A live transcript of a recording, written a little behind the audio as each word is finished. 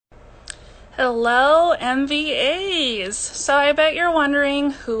Hello, MVAs. So I bet you're wondering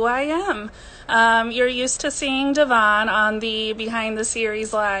who I am. You're used to seeing Devon on the Behind the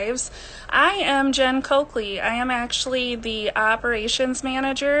Series lives. I am Jen Coakley. I am actually the operations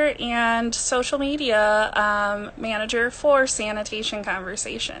manager and social media manager for Sanitation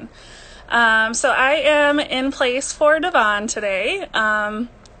Conversation. So I am in place for Devon today.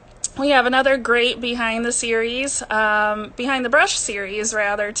 We have another great behind the brush series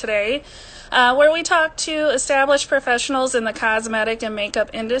rather today, where we talk to established professionals in the cosmetic and makeup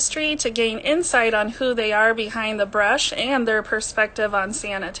industry to gain insight on who they are behind the brush and their perspective on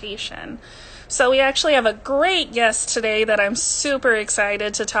sanitation. So we actually have a great guest today that I'm super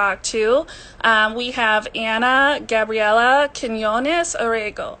excited to talk to. We have Ana Gabriela Quinones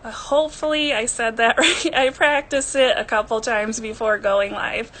Orrego. Hopefully I said that right. I practiced it a couple times before going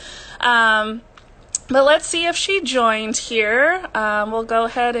live. But let's see if she joined here. We'll go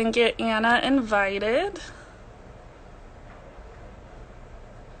ahead and get Ana invited.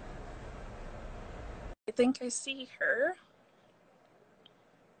 I think I see her.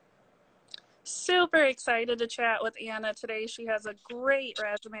 Super excited to chat with Ana today. She has a great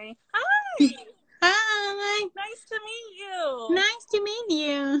resume. Hi! Hi. Nice to meet you. Nice to meet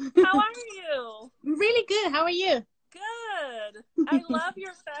you. How are you? Really good. How are you? Good. I love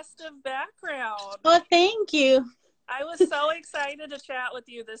your festive background. Oh, thank you. I was so excited to chat with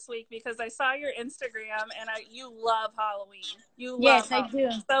you this week because I saw your Instagram and you love Halloween. Yes, I Halloween.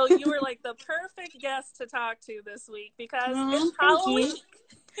 do. So you were like the perfect guest to talk to this week because it's thank Halloween. you.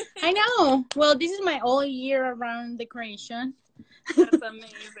 I know. Well, this is my all year around decoration. That's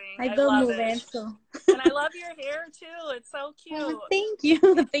amazing. I don't love move it. So. And I love your hair too. It's so cute. Oh, thank you.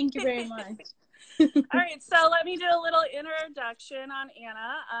 Thank you very much. All right, so let me do a little introduction on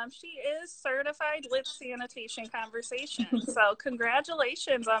Ana. She is certified with Sanitation Conversation. So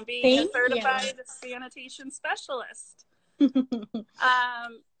congratulations on being a certified sanitation specialist.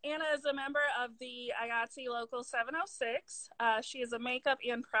 Ana is a member of the IATSE Local 706. She is a makeup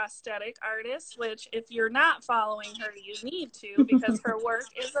and prosthetic artist, which if you're not following her, you need to because her work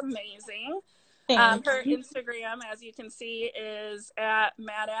is amazing. Her Instagram, as you can see, is at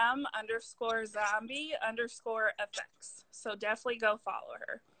madam_zombie_FX. So definitely go follow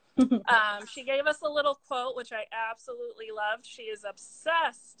her. She gave us a little quote, which I absolutely loved. She is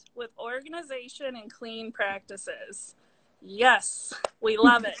obsessed with organization and clean practices. Yes, we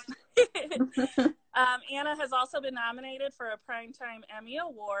love it. Ana has also been nominated for a Primetime Emmy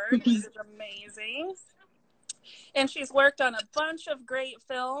Award, which is amazing. And she's worked on a bunch of great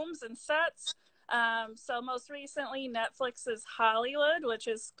films and sets. So most recently, Netflix's Hollywood, which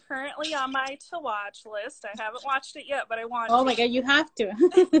is currently on my to-watch list. I haven't watched it yet, but I want to. Oh my God, you have to.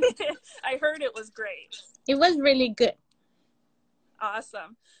 I heard it was great. It was really good.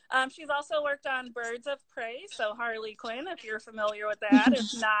 Awesome. She's also worked on Birds of Prey, so Harley Quinn, if you're familiar with that.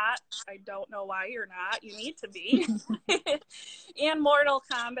 If not, I don't know why you're not. You need to be. And Mortal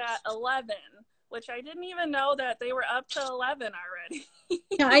Kombat 11, which I didn't even know that they were up to 11 already.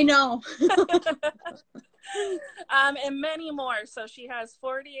 Yeah, I know. And many more. So she has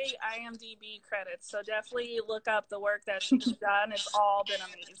 48 IMDb credits. So definitely look up the work that she's done. It's all been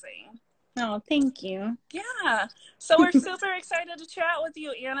amazing. Oh, thank you. Yeah. So we're super excited to chat with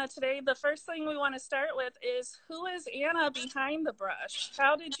you, Ana, today. The first thing we want to start with is, who is Ana behind the brush?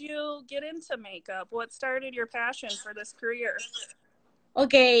 How did you get into makeup? What started your passion for this career?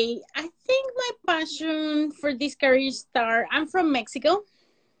 Okay, I think my passion for this career started, I'm from Mexico.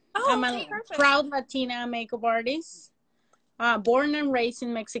 Oh, I'm a proud Latina makeup artist, born and raised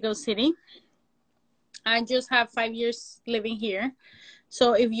in Mexico City. I just have 5 years living here.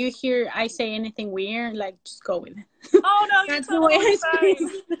 So if you hear I say anything weird, like, just go with it. Oh, no, you're totally fine.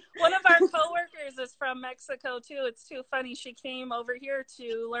 One of our coworkers is from Mexico, too. It's too funny. She came over here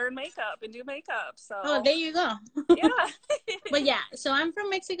to learn makeup and do makeup. So. Oh, there you go. Yeah. But yeah, so I'm from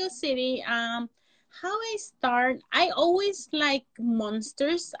Mexico City. How I start, I always like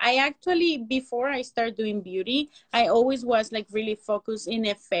monsters. I actually, before I start doing beauty, I always was like really focused in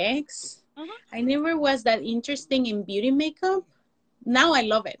effects. I never was that interesting in beauty makeup. Now I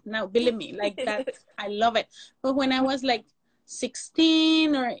love it. Now, believe me, like that, I love it. But when I was like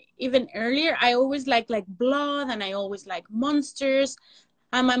 16 or even earlier, I always like blood, and I always like monsters.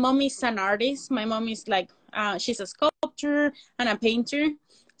 And my mom is an artist. My mom is like, she's a sculptor and a painter.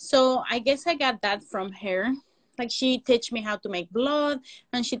 So I guess I got that from her. Like, she teach me how to make blood,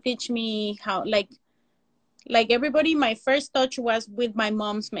 and she teach me how, like everybody, my first touch was with my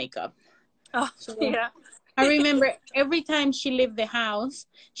mom's makeup. Oh, so, yeah. I remember every time she left the house,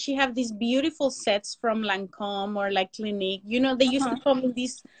 she have these beautiful sets from Lancome or like Clinique. You know, they used to come in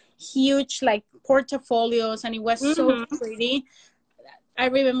these huge like portfolios, and it was so Mm-hmm. pretty. I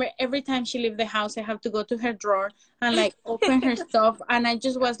remember every time she left the house, I have to go to her drawer and like open her stuff, and I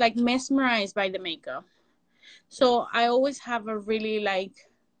just was like mesmerized by the makeup. So I always have a really like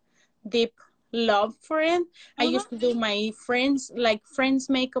deep love for it. I Mm-hmm. used to do my friends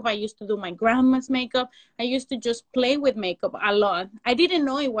makeup. I used to do my grandma's makeup. I used to just play with makeup a lot. I didn't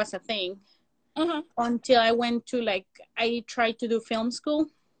know it was a thing Mm-hmm. until I went to like I tried to do film school.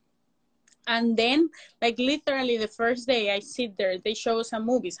 And then like literally the first day I sit there, they show us some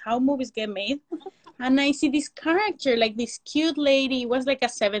movies, how movies get made. And I see this character, like this cute lady. It was like a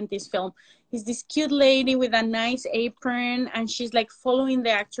 70s film. It's this cute lady with a nice apron, and she's like following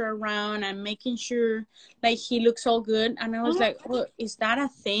the actor around and making sure like he looks all good. And I was like, oh, is that a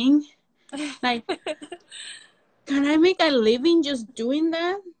thing? Like, can I make a living just doing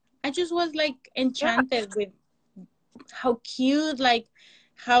that? I just was like Yeah. enchanted with how cute, like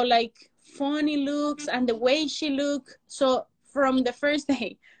how like funny looks and the way she looked. So from the first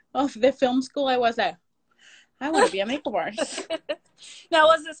day of the film school, I was like, I want to be a makeup artist. Now,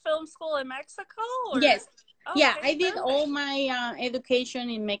 was this film school in Mexico or? Yes. Yeah, Okay, I did all perfect. my education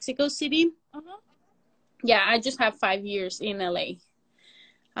in Mexico City. Mm-hmm. Yeah, I just have 5 years in LA.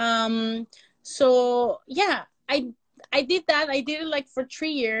 Um, so yeah, I did that. I did it like for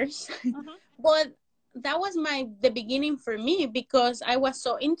 3 years, Mm-hmm. but that was the beginning for me because I was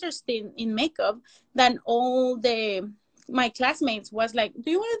so interested in makeup that all the my classmates was like,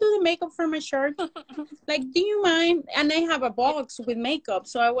 "Do you want to do the makeup for my shirt? Like, do you mind?" And I have a box with makeup,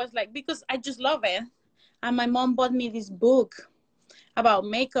 so I was like, because I just love it. And my mom bought me this book about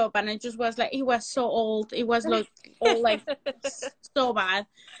makeup, and I just was like, it was so old. It was like all like so bad,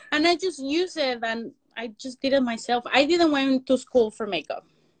 and I just used it, and I just did it myself. I didn't went to school for makeup,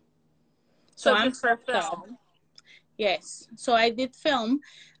 so So I'm just for self-taught. film. Yes, so I did film,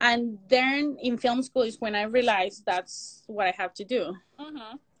 and then in film school is when I realized that's what I have to do.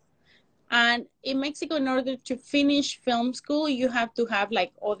 Mm-hmm. And in Mexico, in order to finish film school, you have to have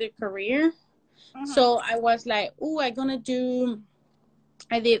like other career. Mm-hmm. So I was like, oh, I'm gonna do.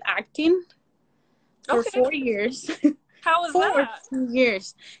 I did acting for Okay. 4 years. How was For that? 2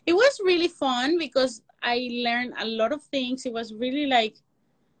 years. It was really fun because I learned a lot of things. It was really like,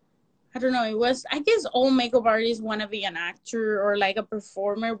 I don't know, it was, I guess all makeup artists want to be an actor or like a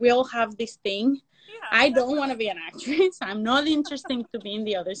performer. We all have this thing. Yeah, I don't want to definitely. be an actress. I'm not interested to be in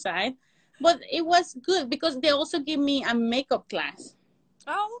the other side. But it was good because they also give me a makeup class.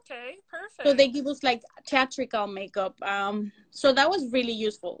 Oh, okay. So they Perfect. give us like theatrical makeup. So that was really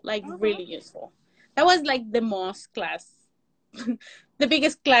useful, like Mm-hmm. really useful. That was like the most class, the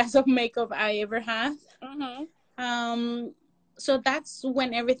biggest class of makeup I ever had. Mm-hmm. Um, so that's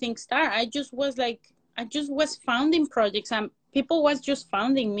when everything started. I just was founding projects, and people was just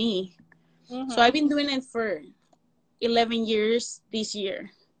founding me. So Mm-hmm. I've been doing it for 11 years this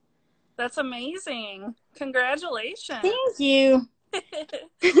year. That's amazing. Congratulations. Thank you.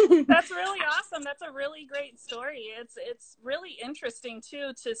 That's really awesome. That's a really great story. It's really interesting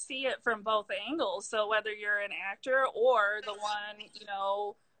too to see it from both angles. So whether you're an actor or the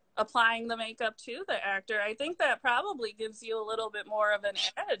one, applying the makeup to the actor, I think that probably gives you a little bit more of an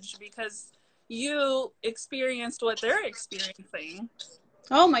edge because you experienced what they're experiencing.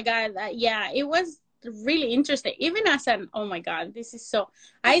 Oh my God. Yeah, it was really interesting. Even as an, oh my God, this is so,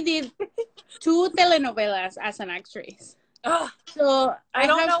 I did 2 telenovelas as an actress. Oh, So I I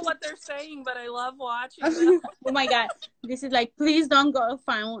don't have know to, what they're saying, but I love watching them. oh my God, this is like, please don't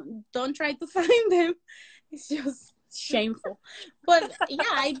try to find them. It's just shameful. But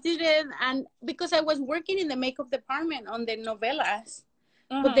yeah, I did it. And because I was working in the makeup department on the novelas,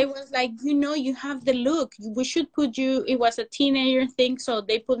 but they Mm-hmm. was like, you have the look. We should put you, it was a teenager thing. So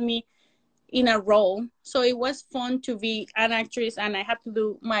they put me in a role. So it was fun to be an actress, and I had to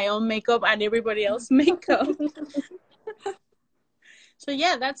do my own makeup and everybody else makeup. So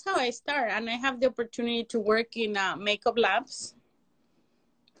yeah, that's how I start, and I have the opportunity to work in makeup labs.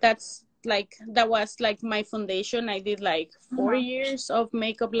 That was like my foundation. I did like four Mm-hmm. years of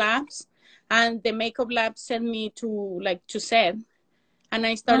makeup labs, and the makeup lab sent me to set, and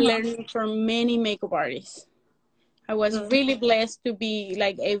I started Mm-hmm. learning from many makeup artists. I was Mm-hmm. really blessed to be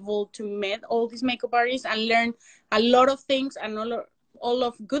like able to meet all these makeup artists and learn a lot of things, and all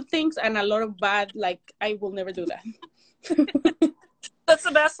of good things and a lot of bad. Like I will never do that. That's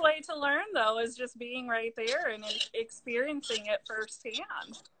the best way to learn, though, is just being right there and experiencing it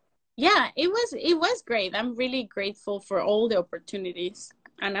firsthand. Yeah, it was great. I'm really grateful for all the opportunities.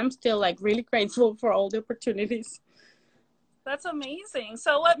 and I'm still like really grateful for all the opportunities. That's amazing.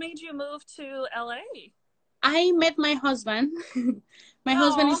 So what made you move to LA? I met my husband. My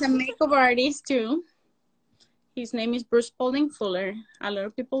husband Oh, is a makeup artist too. His name is Bruce Spalding Fuller. A lot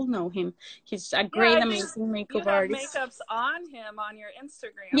of people know him. He's a yeah, great, I think amazing you makeup have artist. makeups on him on your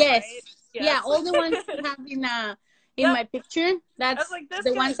Instagram, right? Yes. Yeah, Yes. all the ones you have in Yep. my picture, I was that's like, this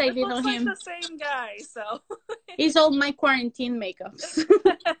the guy, ones I this did looks on like the him. same guy. So, It's all my quarantine makeups.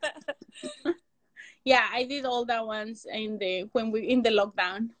 Yeah, I did all that ones in the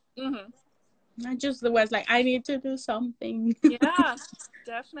lockdown. hmm. I just was like, I need to do something. Yeah,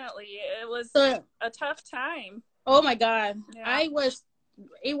 definitely. It was So, a tough time. oh my God, Yeah.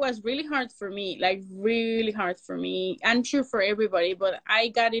 it was really hard for me, like really hard for me. I'm sure for everybody, but I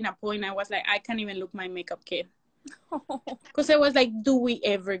got in a point I was like, I can't even look my makeup kit. Because I was like, do we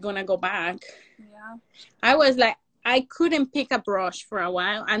ever gonna go back? Yeah. I was like, I couldn't pick a brush for a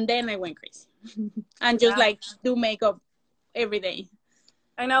while, and then I went crazy and just Yeah. like do makeup every day.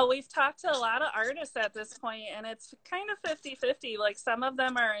 I know we've talked to a lot of artists at this point, and it's kind of 50-50. Like some of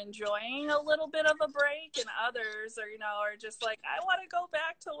them are enjoying a little bit of a break, and others are, are just like, I want to go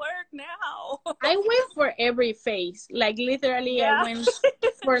back to work now. I went for every phase. Like literally, I Yeah. went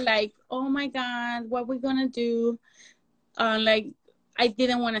for like, oh my God, what we gonna do? Like I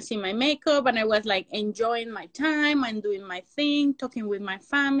didn't want to see my makeup, and I was like enjoying my time and doing my thing, talking with my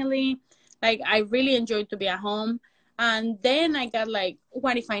family. Like I really enjoyed to be at home. And then I got like,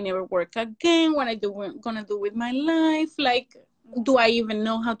 what if I never work again? What I do gonna do with my life? Like, do I even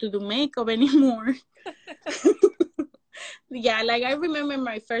know how to do makeup anymore? Yeah, like I remember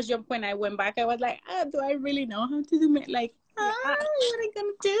my first job when I went back, I was like, do I really know how to do makeup? Like, Yeah. what am I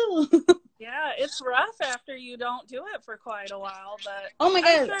gonna do? Yeah, it's rough after you don't do it for quite a while, but Oh my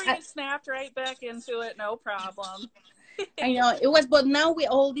I'm God, sure you snapped right back into it, no problem. I know it was, but now with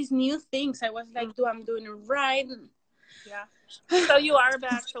all these new things, I was like, do I'm doing it right? Yeah. So you are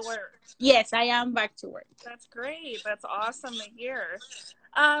back to work. Yes, I am back to work. That's great. That's awesome to hear.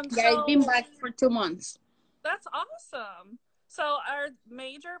 Yeah, I've been So back for 2 months. that's awesome. So are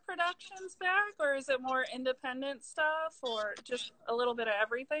major productions back, or is it more independent stuff, or just a little bit of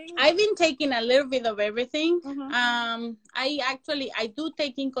everything? I've been taking a little bit of everything. Mm-hmm. I do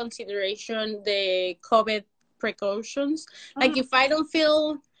take in consideration the COVID precautions. Like Mm-hmm. if I don't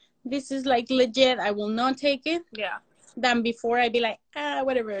feel this is like legit, I will not take it. Yeah. Than before, I'd be like,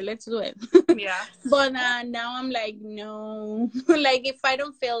 whatever, let's do it. Yeah. But now I'm like, no. Like if I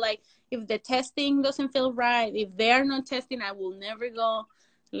don't feel like, if the testing doesn't feel right, if they're not testing, I will never go.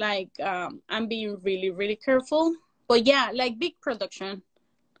 Like I'm being really, really careful. But yeah, like big production,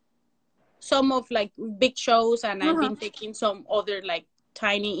 some of like big shows, and I've been taking some other like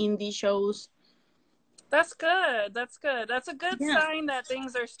tiny indie shows. That's good. That's good. That's a good Yeah. sign that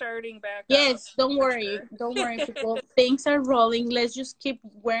things are starting back up. Yes, don't worry. Sure. Don't worry, people. Things are rolling. Let's just keep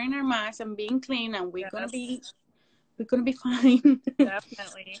wearing our masks and being clean, and we're gonna be fine.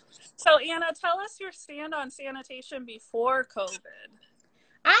 Definitely. So Anna, tell us your stand on sanitation before COVID.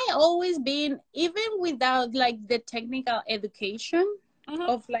 I always been, even without like the technical education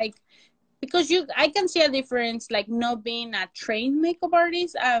of like, because I can see a difference like not being a trained makeup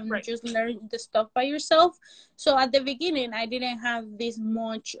artist and just learn the stuff by yourself. So at the beginning, I didn't have this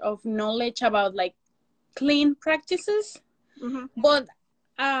much of knowledge about like clean practices. But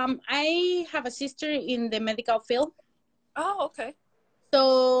I have a sister in the medical field. Oh, okay.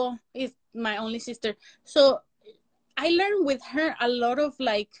 So it's my only sister. So I learned with her a lot of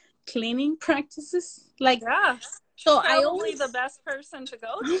like cleaning practices. Like, yeah. So probably I always the best person to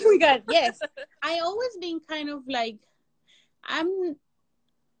go to. Oh my God, yes. I always been kind of like, I'm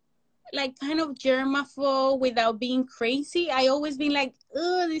like kind of germaphobe without being crazy. I always been like,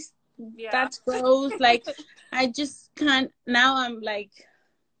 oh, that's gross. Like, I just can't. Now I'm like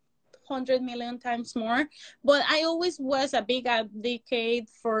 100 million times more. But I always was a big advocate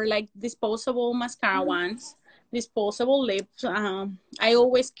for like disposable mascara ones, disposable lips. I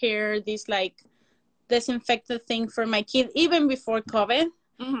always care this like disinfected thing for my kid even before COVID.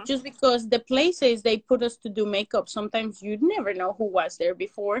 Just because the places they put us to do makeup, sometimes you'd never know who was there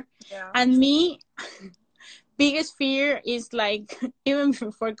before. And me, biggest fear is like, even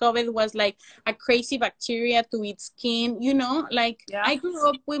before COVID, was like a crazy bacteria to its skin, like I grew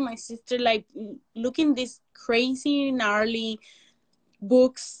up with my sister, like looking these crazy gnarly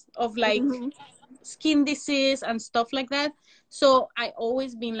books of like skin disease and stuff like that. So I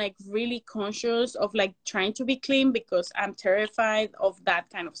always been like really conscious of like trying to be clean because I'm terrified of that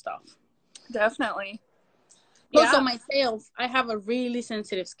kind of stuff. Definitely. Also myself, I have a really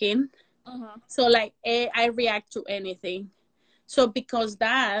sensitive skin. So like I react to anything. So because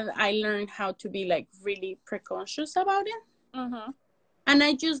that, I learned how to be like really precautious about it. Mm-hmm. And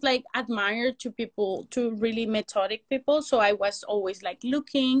I just like admire to people, to really methodic people. So I was always like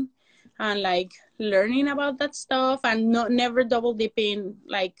looking and like learning about that stuff, and not never double dipping,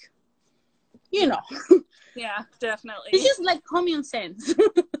 like, you know. Yeah, It's definitely. just like common sense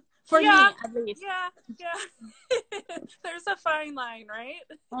for Yeah, me at least. yeah, yeah. There's a fine line, right?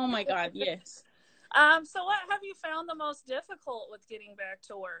 Oh my god, yes. So what have you found the most difficult with getting back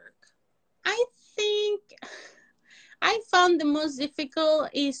to work? I think I found the most difficult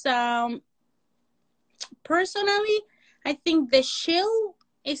is personally, I think the shield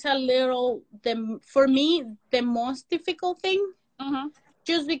is a little, the for me, the most difficult thing, Mm-hmm.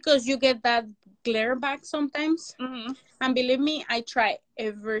 just because you get that glare back sometimes. Mm-hmm. And believe me, I try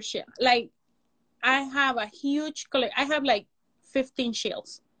every shield. Like, I have a huge I have like 15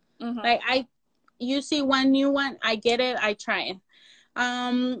 shields. Mm-hmm. Like, you see one new one, I get it, I try it.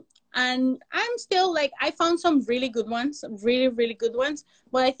 Um, and I'm still like, I found some really good ones, really, really good ones.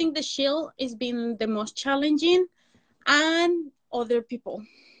 But I think the shield is been the most challenging, and other people.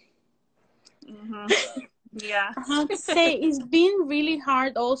 Mm-hmm. Yeah. I have to say it's been really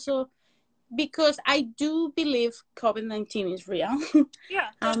hard also, because I do believe COVID-19 is real. Yeah,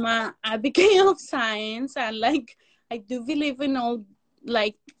 I'm definitely. a advocate of science, and like, I do believe in all,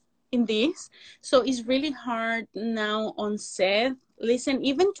 like, in this. So it's really hard now on set. Listen,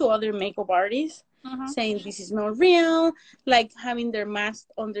 even to other makeup artists Mm-hmm. saying this is not real, like having their mask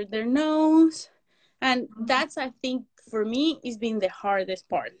under their nose. And Mm-hmm. that's, I think, for me, is been the hardest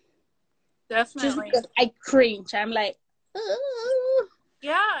part. Just Definitely. because I cringe. I'm like, "Ugh."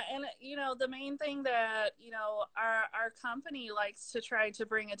 Yeah, and the main thing that our company likes to try to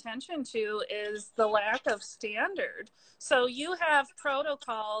bring attention to is the lack of standard. So you have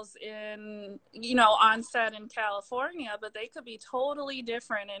protocols in on set in California, but they could be totally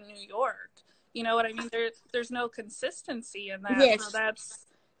different in New York. You know what I mean? There's no consistency in that, so Yes. that's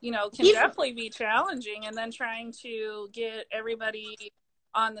can If definitely be challenging. And then trying to get everybody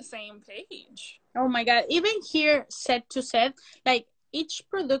on the same page. Oh my god, even here, set to set, like, each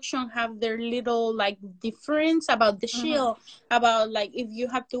production have their little like difference about the Mm-hmm. shield, about like if you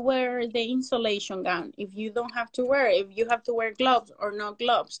have to wear the insulation gown, if you don't have to wear, if you have to wear gloves or not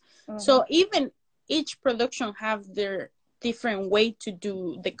gloves. Mm-hmm. So even each production have their different way to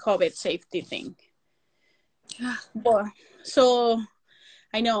do the COVID safety thing. Yeah. But so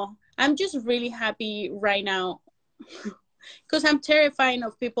I know I'm just really happy right now, because I'm terrifying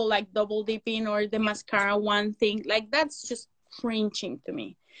of people like double dipping or the mascara one thing. Like, that's just cringing to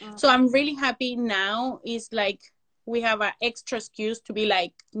me. So Mm-hmm. I'm really happy now. Is like, we have an extra excuse to be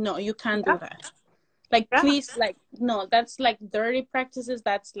like, no, you can't Yeah. do that. Like, Yeah. please, like, no, that's like dirty practices.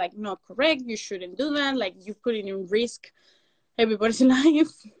 That's like not correct. You shouldn't do that. Like, you're putting in risk everybody's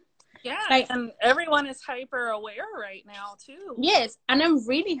life. Yeah, Like, and everyone is hyper aware right now too. yes, and I'm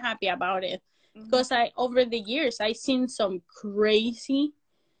really happy about it, Hmm. because I, over the years, I seen some crazy,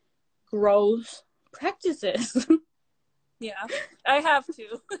 gross practices. Yeah, I have to.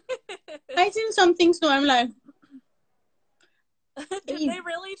 I seen some things too. I'm like, Did "Eh, they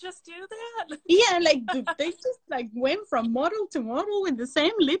really just do that? yeah, like, dude, they just like went from model to model with the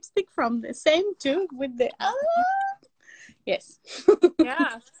same lipstick from the same tube with the yes,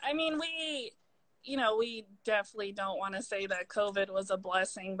 Yeah, I mean, we definitely don't want to say that COVID was a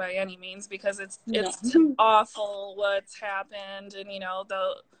blessing by any means, because it's no, it's awful what's happened, and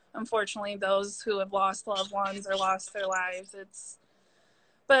unfortunately those who have lost loved ones or lost their lives.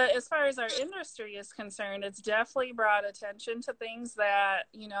 But as far as our industry is concerned, it's definitely brought attention to things that,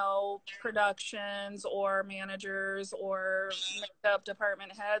 productions or managers or makeup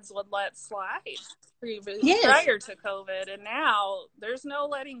department heads would let slide yes, prior to COVID. And now there's no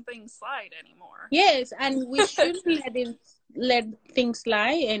letting things slide anymore. yes, and we shouldn't let things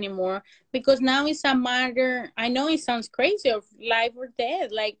lie anymore, because now it's a matter. I know it sounds crazy, of life or death.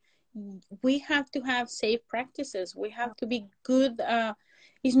 Like, we have to have safe practices. We have to be good.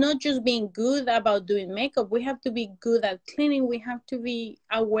 It's not just being good about doing makeup. We have to be good at cleaning. We have to be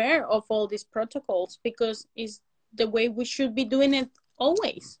aware of all these protocols, because it's the way we should be doing it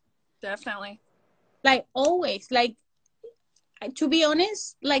always. Definitely. Like, always. Like, to be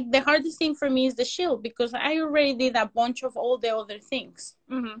honest, like, the hardest thing for me is the shield, because I already did a bunch of all the other things.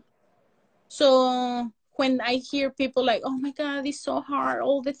 Mm-hmm. So when I hear people like, "Oh my god, it's so hard,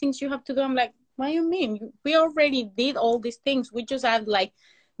 all the things you have to do," I'm like, what do you mean? We already did all these things. We just add like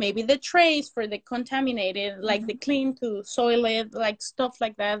maybe the trays for the contaminated, like Mm-hmm. the clean to soil it, like stuff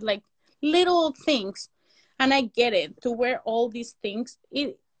like that, like little things. And I get it. To wear all these things,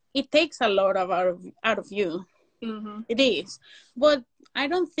 it takes a lot of out of you. Mm-hmm. It is. But I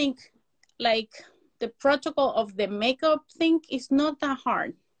don't think like the protocol of the makeup thing is not that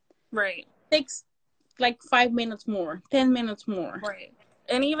hard. Right. It takes like 5 minutes more, 10 minutes more. Right.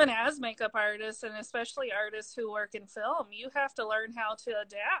 And even as makeup artists, and especially artists who work in film, you have to learn how to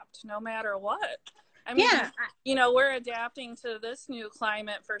adapt no matter what. I mean, Yeah. we're adapting to this new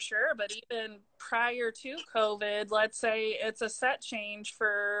climate for sure, but even prior to COVID, let's say it's a set change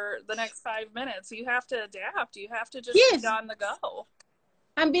for the next 5 minutes, you have to adapt. You have to just be Yes. on the go.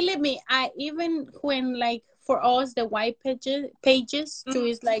 And believe me, I even when like for us the white pages too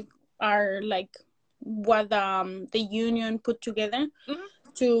is like are like what the union put together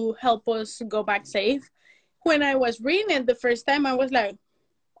Mm-hmm. to help us go back safe. When I was reading it the first time, I was like,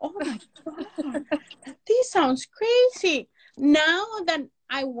 oh my God, this sounds crazy. Now that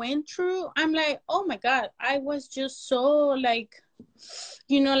I went through, I'm like, oh my God, I was just so like,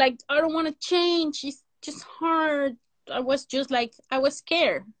 like I don't want to change. It's just hard. I was just like, I was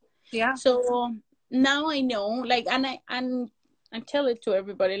scared. Yeah. So now I know, like, and I tell it to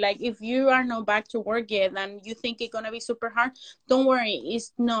everybody, like, if you are not back to work yet and you think it's gonna be super hard, don't worry.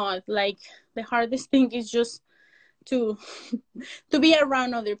 It's not. Like, the hardest thing is just to to be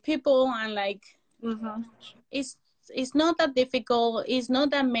around other people, and like Mm-hmm. it's it's not that difficult. It's not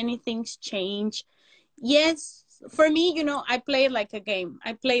that many things change. Yes, for me, I play like a game.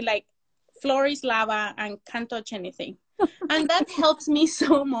 I play like floor is lava and can't touch anything, and that helps me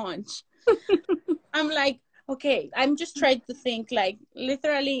so much. I'm like, okay, I'm just trying to think, like,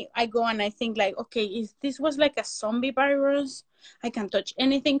 literally I go and I think like, okay, if this was like a zombie virus, I can touch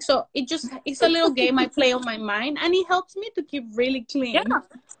anything. So it's a little game I play on my mind, and it helps me to keep really clean. Yeah.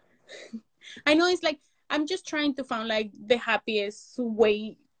 I know it's like I'm just trying to find like the happiest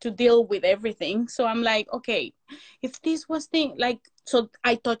way to deal with everything. So I'm like, okay, if this was the like, so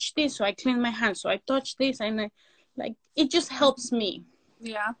I touch this, so I clean my hands, so I touch this, and like it just helps me.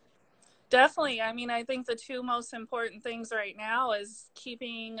 Yeah. Definitely. I mean, I think the two most important things right now is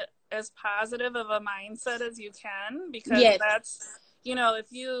keeping as positive of a mindset as you can, because Yes. that's,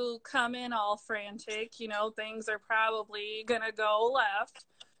 if you come in all frantic, things are probably going to go left.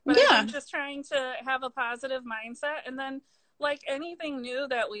 But I Yeah. think just trying to have a positive mindset, and then like anything new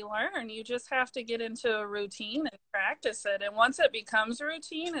that we learn, you just have to get into a routine and practice it. And once it becomes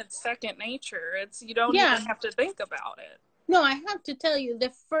routine, it's second nature. You don't even have to think about it. No, I have to tell you,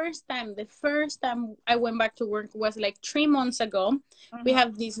 the first time I went back to work was like 3 months ago. Mm-hmm. We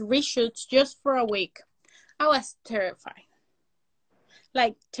have these reshoots just for a week. I was terrified.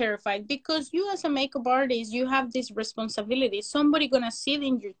 Like terrified, because you as a makeup artist, you have this responsibility. Somebody gonna sit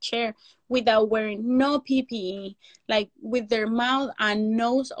in your chair without wearing no PPE, like with their mouth and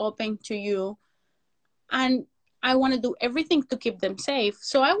nose open to you. And I want to do everything to keep them safe.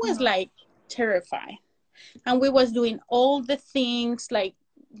 So I was like terrified. And we was doing all the things, like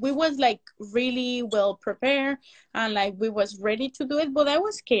we was like really well prepared, and like we was ready to do it, but I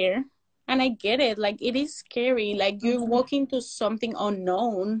was scared. And I get it, like it is scary, like you walk into something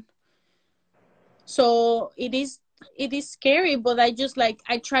unknown, so it is scary. But I just like,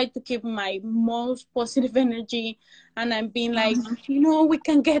 I try to keep my most positive energy, and I'm being like, we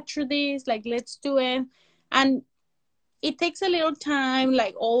can get through this, like let's do it. And it takes a little time,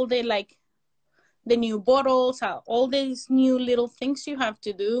 like all the new bottles, all these new little things you have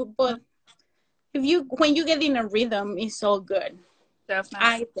to do. But when you get in a rhythm, it's all good. Definitely.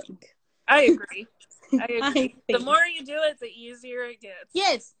 I think. I agree. The more you do it, the easier it gets.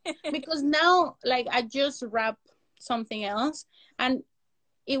 Yes, because now, like, I just wrap something else, and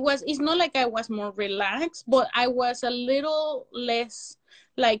it's not like I was more relaxed, but I was a little less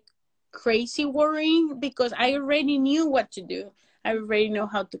like crazy worrying, because I already knew what to do. I already know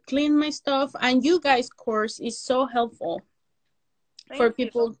how to clean my stuff, and you guys' course is so helpful for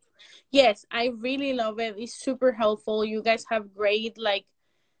people. Yes, I really love it. It's super helpful. You guys have great, like,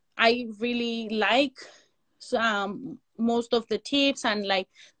 I really like most of the tips and like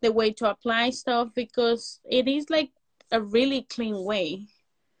the way to apply stuff, because it is like a really clean way.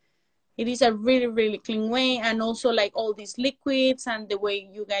 It is a really, really clean way. And also like all these liquids and the way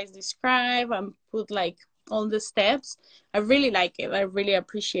you guys describe and put like all the steps. I really like it. I really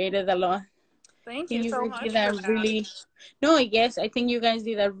appreciate it a lot. Thank you so much. Yes, I think you guys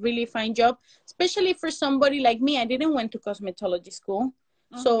did a really fine job, especially for somebody like me. I didn't went to cosmetology school.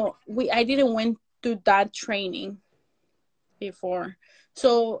 So I didn't went to that training before.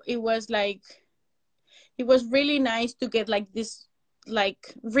 So it was really nice to get like this,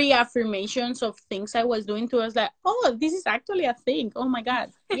 like reaffirmations of things I was doing, to us like, oh, this is actually a thing. Oh my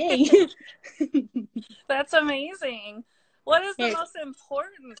God. Yay. That's amazing. What is the Yes. most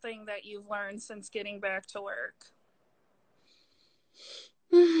important thing that you've learned since getting back to work?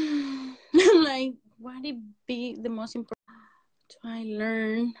 Like, what would be the most important? I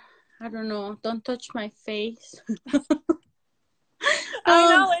learn? I don't know. Don't touch my face. I um,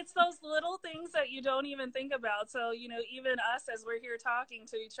 know, it's those little things that you don't even think about. So, even us as we're here talking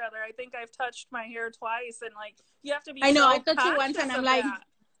to each other, I think I've touched my hair twice, and like, you have to be I know. I so touched it once, and conscious I'm of like,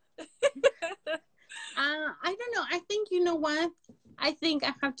 that. I don't know. I think you know what. I think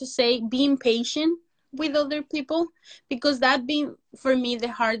I have to say being patient with other people, because that been for me the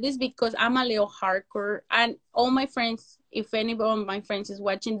hardest, because I'm a little hardcore, and all my friends, if any of my friends is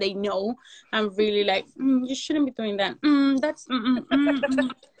watching, they know I'm really like, you shouldn't be doing that. That's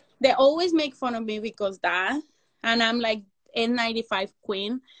They always make fun of me because that, and I'm like N95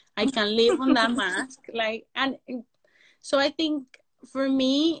 queen. I can live on that mask, like, and so I think for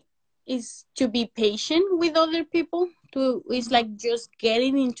me is to be patient with other people. To It's like just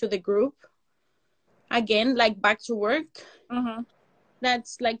getting into the group again, like back to work. Mm-hmm.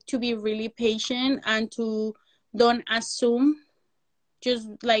 That's like to be really patient and to don't assume. Just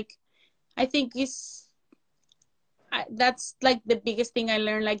like I think that's like the biggest thing I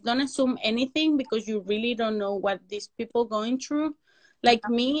learned. Like, don't assume anything, because you really don't know what these people going through. Like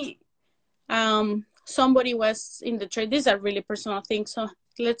me, somebody was in the trade. This is a really personal thing, so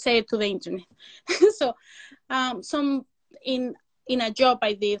let's say it to the internet. So some in a job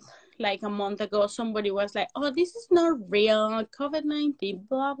I did like a month ago, somebody was like, oh, this is not real, COVID-19,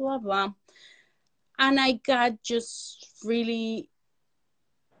 blah blah blah. And I got just really,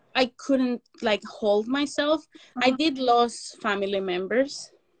 I couldn't like hold myself. I did lose family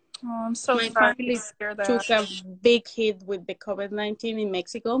members. Oh, I'm so My sorry to family hear took that. a big hit with the COVID-19 in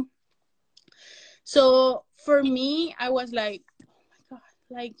Mexico. So for me, I was like, oh my God,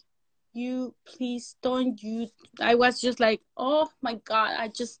 like, you please don't you. I was just like, oh my God, I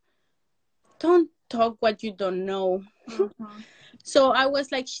just don't talk what you don't know. Mm-hmm. So I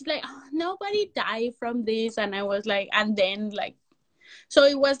was like, she's like, oh, nobody died from this. And I was like, and then like, so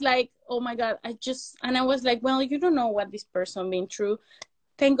it was like, oh my God, and I was like, well, you don't know what this person been through.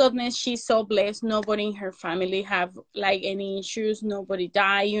 Thank goodness she's so blessed. Nobody in her family have like any issues. Nobody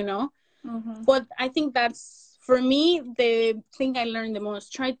die. Mm-hmm. But I think that's, for me, the thing I learned the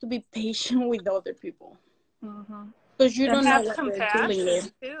most. Try to be patient with other people, Mm-hmm. because you And don't know have what they're dealing compassion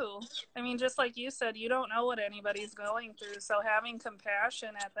with. too. I mean, just like you said, you don't know what anybody's going through. So having compassion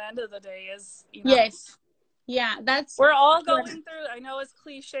at the end of the day is, Yes. Yeah, that's we're all what. going through. I know, as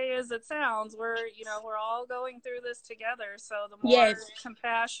cliche as it sounds, we're all going through this together. So the more Yes.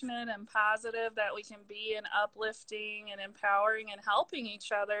 compassionate and positive that we can be, and uplifting and empowering and helping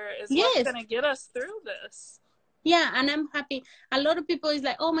each other, is what's Yes. going to get us through this. Yeah, and I'm happy. A lot of people is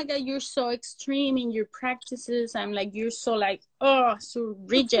like, oh my God, you're so extreme in your practices. I'm like, you're so like, oh, so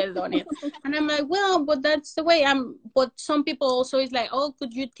rigid on it. And I'm like, well, but that's the way I'm. But some people also is like, oh,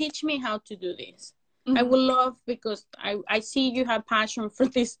 could you teach me how to do this? I Mm-hmm. would love, because I see you have passion for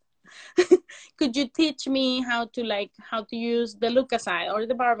this. Could you teach me how to use the Lucasite or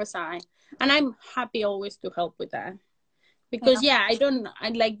the Barbicide? And I'm happy always to help with that, because Yeah. yeah, I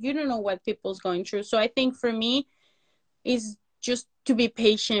like, you don't know what people's going through. So I think for me is just to be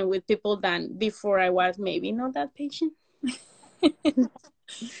patient with people than before I was maybe not that patient.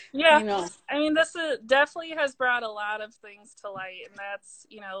 Yeah. You know. I mean, this definitely has brought a lot of things to light, and that's,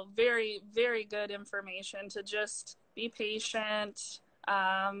 very, very good information to just be patient.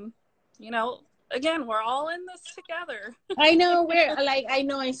 Um, you know, Again, we're all in this together. I know we're like, I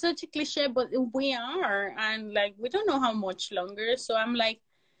know it's such a cliche, but we are, and like we don't know how much longer. So I'm like,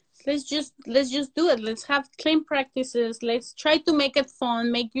 let's just do it. Let's have clean practices. Let's try to make it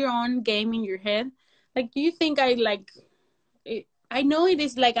fun. Make your own game in your head. Like, do you think I like it? I know it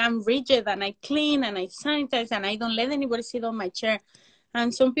is like I'm rigid and I clean and I sanitize and I don't let anybody sit on my chair.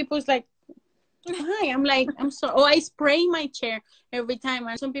 And some people is like, why? I'm like, I'm so. Oh, I spray my chair every time.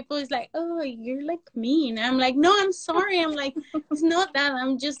 And some people is like, oh, you're like mean. I'm like, no, I'm sorry. I'm like, it's not that.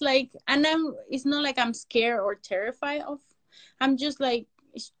 I'm just like, and it's not like I'm scared or terrified of. I'm just like,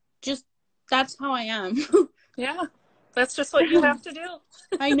 it's just, that's how I am. Yeah, that's just what you have to do.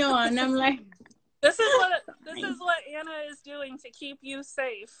 I know. And I'm like, This is what Anna is doing to keep you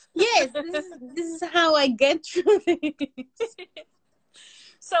safe. yes, this is how I get through this.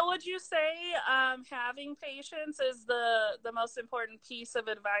 So would you say having patience is the most important piece of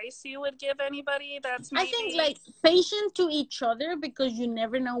advice you would give anybody that's I think maybe... like patient to each other, because you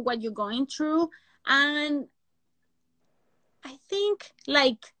never know what you're going through. And I think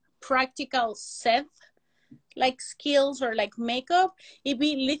like practical set like skills or like makeup, if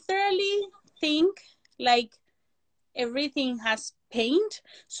we literally think like everything has paint,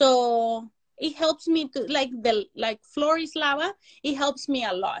 so it helps me to like floor is lava. It helps me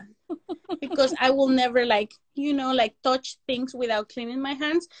a lot because I will never like touch things without cleaning my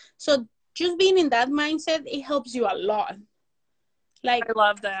hands. So just being in that mindset, it helps you a lot. Like, I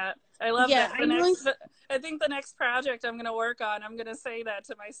love that. I love yeah, that. I know. I think the next project I'm going to work on, I'm going to say that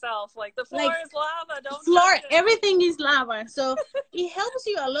to myself. Like, the floor Like, is lava. Don't floor, touch it. everything is lava. So it helps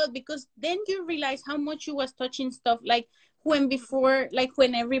you a lot because then you realize how much you was touching stuff. Like when before, like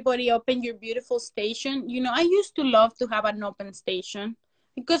when everybody opened your beautiful station, I used to love to have an open station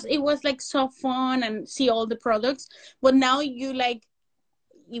because it was like so fun and see all the products. But now you like,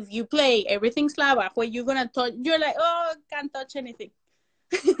 if you play everything's lava, what you're gonna touch, you're like, oh, can't touch anything.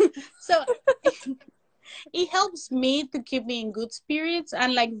 So it helps me to keep me in good spirits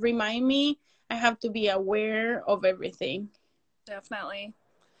and like remind me I have to be aware of everything. Definitely.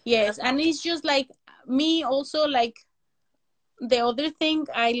 Yes, and Definitely. it's just like me also like the other thing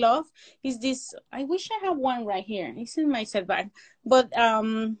I love is this. I wish I have one right here. It's in my set bag, but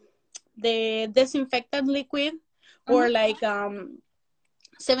the disinfectant liquid or Mm-hmm. like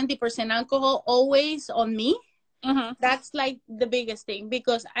 70% alcohol always on me. Mm-hmm. That's like the biggest thing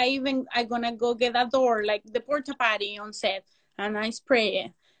because I gonna go get a door like the porta potty on set and I spray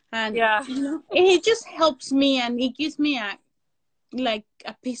it and Yeah. it just helps me and it gives me a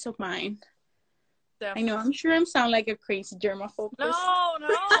peace of mind. I know Definitely. I'm sure I'm sound like a crazy germaphobe person. No,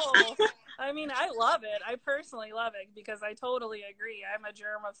 no. I mean, I love it. I personally love it because I totally agree. I'm a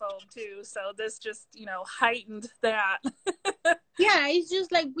germaphobe too. So this just, heightened that. Yeah, it's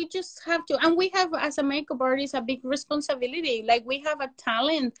just like we just have to, and we have as a makeup artist a big responsibility. Like we have a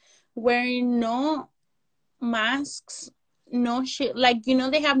talent wearing no masks, no shit, like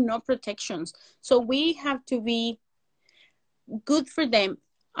they have no protections, so we have to be good for them,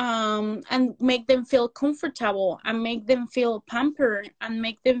 and make them feel comfortable and make them feel pampered and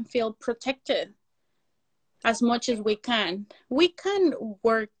make them feel protected as much as we can. We can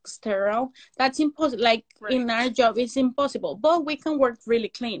work sterile, that's impossible, like Right. in our job it's impossible, but we can work really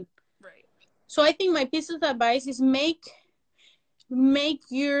clean. Right. So I think my piece of advice is make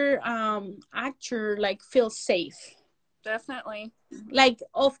your actor like feel safe. Definitely. Like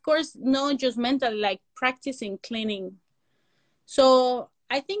of course not just mentally, like practicing cleaning. So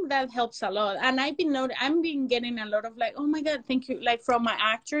I think that helps a lot, and I've been getting a lot of like, oh my god, thank you, like from my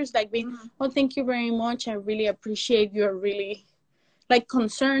actors, like being, Mm-hmm. oh thank you very much, I really appreciate you're really like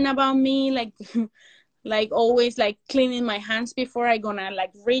concerned about me, like like always like cleaning my hands before I gonna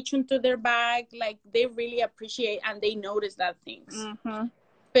like reach into their bag, like they really appreciate and they notice that things, Mm-hmm.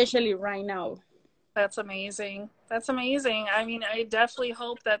 especially right now. That's amazing. That's amazing. I mean, I definitely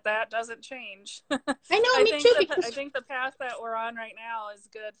hope that that doesn't change. I know, me too, I because think the path that we're on right now is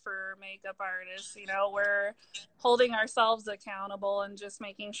good for makeup artists. We're holding ourselves accountable and just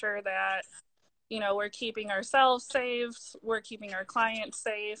making sure that we're keeping ourselves safe, we're keeping our clients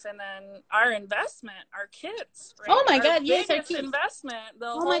safe, and then our investment, our kids, oh right? my Our god, yes, our biggest kids. investment, the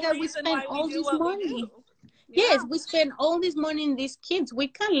Oh my whole god, we reason spend why we all do this what we do. money. Yes, Yeah. we spend all this money in these kids. We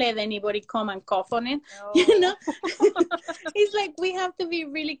can't let anybody come and cough on it. You No. know, it's like we have to be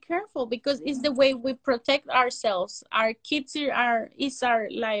really careful because it's the way we protect ourselves. Our kids is our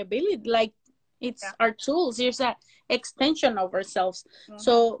liability. Like it's Yeah. our tools. It's an extension of ourselves. Mm-hmm.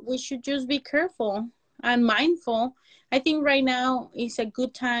 So we should just be careful and mindful. I think right now is a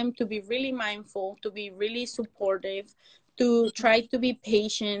good time to be really mindful, to be really supportive, to try to be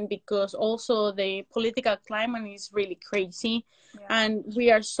patient because also the political climate is really crazy Yeah. and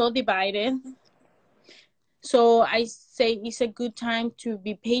we are so divided. So I say it's a good time to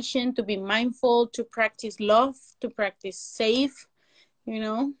be patient, to be mindful, to practice love, to practice safe.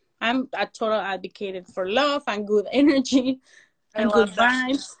 I'm a total advocate for love and good energy I and good love that.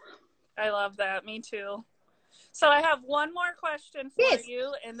 vibes. I love that. Me too. So I have one more question for Yes.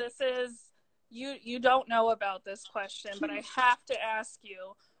 you, and this is you don't know about this question, but I have to ask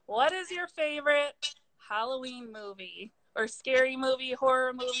you, what is your favorite Halloween movie or scary movie,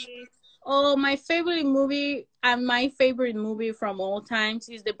 horror movie? Oh, my favorite movie and my favorite movie from all times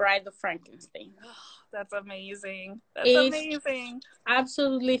is The Bride of Frankenstein. That's amazing. That's It's amazing.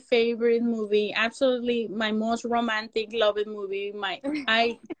 absolutely favorite movie. Absolutely my most romantic loved movie.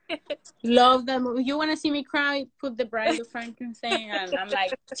 I love that movie. You wanna see me cry? Put The Bride of Frankenstein and I'm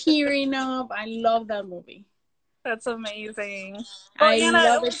like tearing up. I love that movie. That's amazing. Well, I Anna,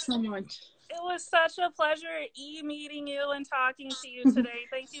 love it so much. It was such a pleasure meeting you and talking to you today.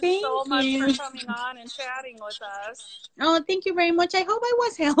 Thank you so Thank much for you. coming on and chatting with us. Oh, thank you very much. I hope I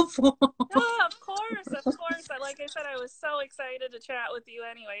was helpful. Oh, of course, of course. Like I said, I was so excited to chat with you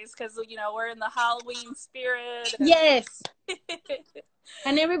anyways, because, we're in the Halloween spirit. Yes.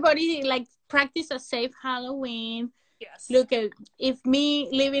 And everybody like practice a safe Halloween. Yes. Look at if me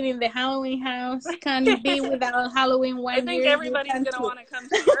living in the Halloween house can be without Halloween one I think year, everybody's going to want to come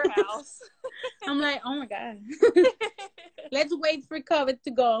to your house. I'm like, oh my God. Let's wait for COVID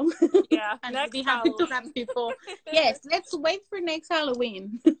to go. Yeah, and next be happy to have people. Yes, let's wait for next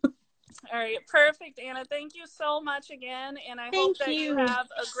Halloween. All right, perfect, Anna. Thank you so much again, and I hope that you have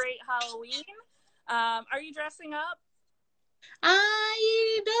a great Halloween. Are you dressing up?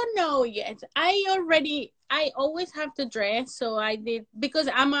 I don't know yet. I always have to dress, so I did because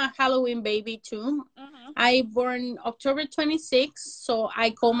I'm a Halloween baby too. Mm-hmm. I born October 26th, so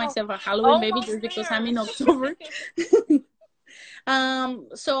I call myself a Halloween baby just because I'm in October.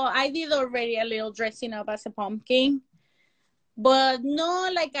 So I did already a little dressing up as a pumpkin, but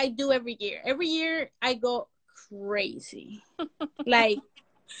not like I do every year. Every year I go crazy, like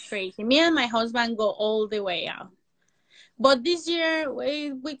crazy. Me and my husband go all the way out. But this year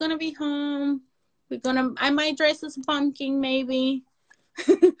we're gonna be home. I might dress as a pumpkin maybe,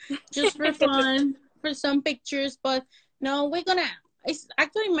 just for fun, for some pictures. But no, it's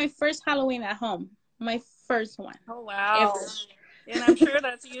actually my first Halloween at home. My first one. Oh wow! Ever. And I'm sure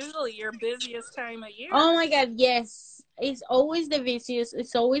that's usually your busiest time of year. Oh my God, yes. It's always the busiest.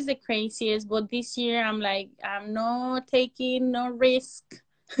 It's always the craziest. But this year I'm like, I'm not taking no risk.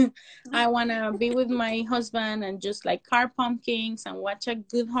 I want to be with my husband and just like carve pumpkins and watch a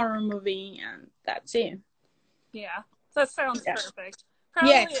good horror movie, and that's it. Yeah, that sounds perfect.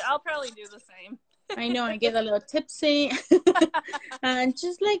 Yes. I'll probably do the same. I know, I get a little tipsy and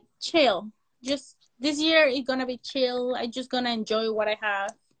just like chill. Just this year it's gonna be chill. I just gonna enjoy what I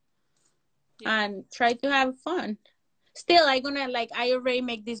have and try to have fun. Still, I already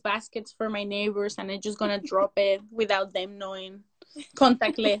make these baskets for my neighbors, and I'm just gonna drop it without them knowing.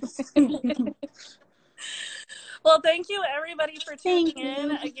 Contactless. Well, thank you everybody for tuning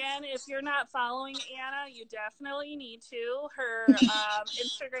in. Again, if you're not following Anna, you definitely need to. Her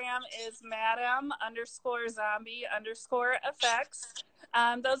Instagram is madam_zombie_effects.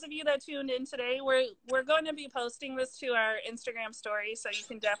 Those of you that tuned in today, we're going to be posting this to our Instagram story, so you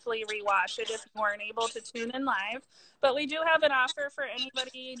can definitely rewatch it if you weren't able to tune in live. But we do have an offer for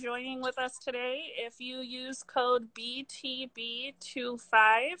anybody joining with us today. If you use code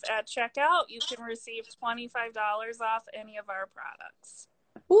BTB25 at checkout, you can receive $25 off any of our products.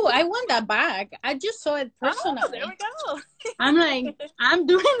 Oh, I want that bag. I just saw it personally. Oh, there we go. I'm like, I'm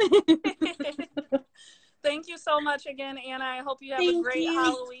doing it. Thank you so much again, Anna. I hope you have a great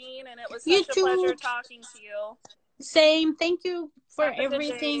Halloween, and it was such a pleasure talking to you. Same. Thank you for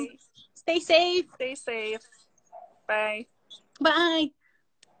everything. Stay safe. Stay safe. Bye. Bye.